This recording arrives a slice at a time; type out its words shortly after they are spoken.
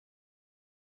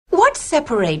What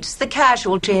separates the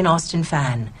casual Jane Austen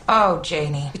fan? Oh,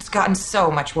 Janie, it's gotten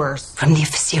so much worse. From the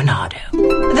aficionado.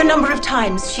 The number of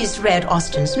times she's read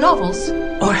Austen's novels,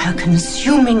 or her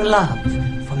consuming love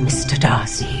for Mr.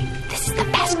 Darcy. This is the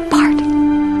best part.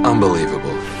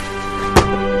 Unbelievable.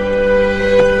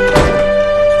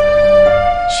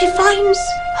 She finds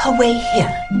her way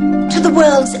here to the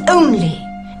world's only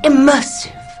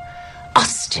immersive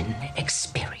Austen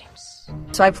experience.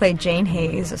 So I played Jane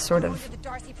Hayes, a sort of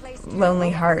lonely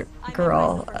heart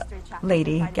girl,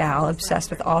 lady, gal, obsessed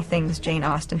with all things Jane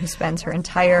Austen, who spends her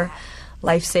entire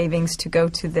life savings to go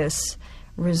to this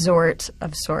resort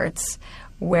of sorts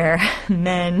where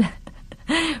men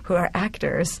who are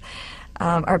actors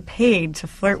are paid to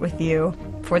flirt with you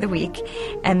for the week,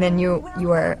 and then you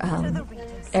are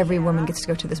every woman gets to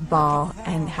go to this ball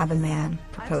and have a man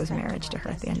propose marriage to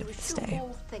her at the end of the stay.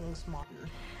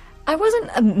 I wasn't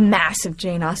a massive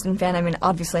Jane Austen fan. I mean,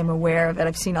 obviously I'm aware of it.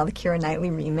 I've seen all the Keira Knightley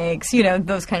remakes, you know,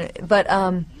 those kind of... But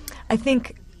I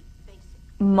think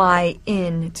my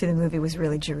in to the movie was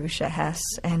really Jerusha Hess,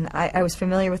 and I was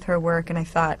familiar with her work, and I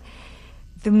thought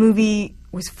the movie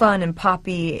was fun and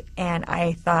poppy, and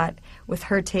I thought with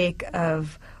her take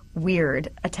of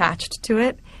weird attached to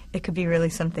it, it could be really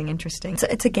something interesting. So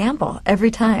it's a gamble every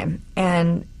time,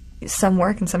 and some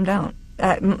work and some don't.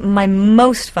 My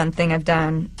most fun thing I've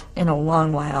done in a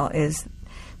long while is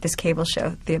this cable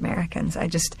show, The Americans. I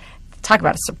just, talk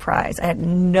about a surprise. I had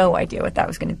no idea what that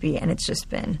was going to be, and it's just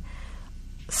been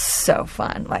so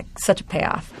fun, like such a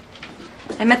payoff.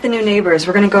 I met the new neighbors.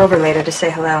 We're going to go over later to say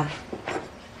hello.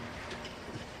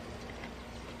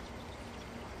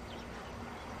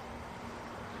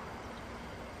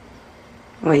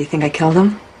 What, you think I killed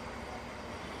him?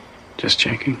 Just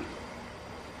checking.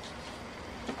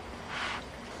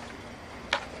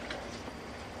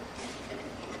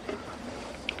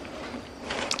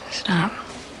 Stop.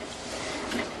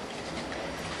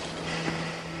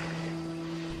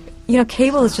 You know,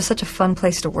 cable is just such a fun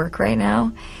place to work right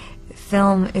now.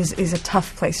 Film is a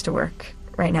tough place to work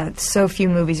right now. So few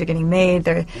movies are getting made.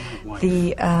 There's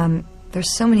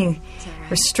so many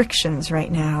restrictions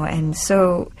right now, and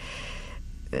so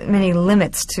many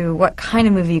limits to what kind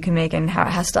of movie you can make and how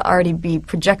it has to already be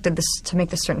projected to make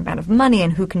this certain amount of money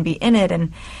and who can be in it,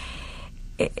 and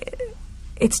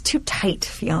it's too tight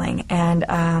feeling, and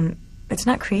it's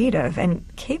not creative. And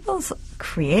cable's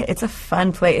it's a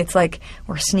fun play. It's like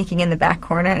we're sneaking in the back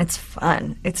corner, and it's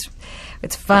fun. It's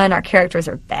fun. Our characters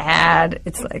are bad.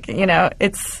 It's like, you know,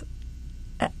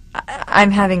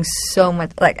 I'm having so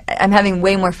much, like, I'm having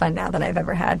way more fun now than I've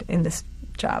ever had in this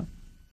job.